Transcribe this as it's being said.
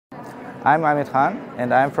I'm Amet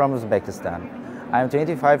and I'm from Uzbekistan. I'm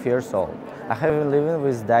 25 years old. I have been living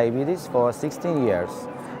with diabetes for 16 years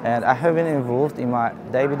and I have been involved in my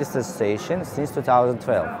diabetes association since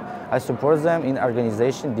 2012. I support them in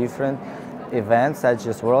organizing different events such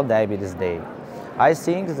as World Diabetes Day. I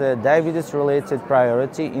think the diabetes-related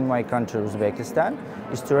priority in my country, Uzbekistan,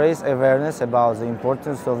 is to raise awareness about the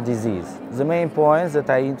importance of disease. The main point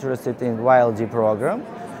that I'm interested in YLD program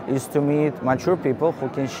is to meet mature people who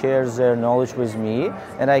can share their knowledge with me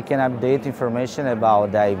and I can update information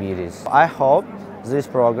about diabetes. I hope this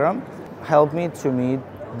program helped me to meet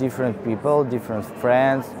different people, different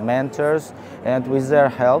friends, mentors, and with their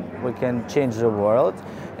help we can change the world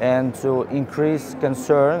and to increase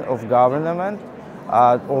concern of government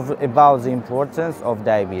about the importance of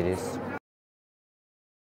diabetes.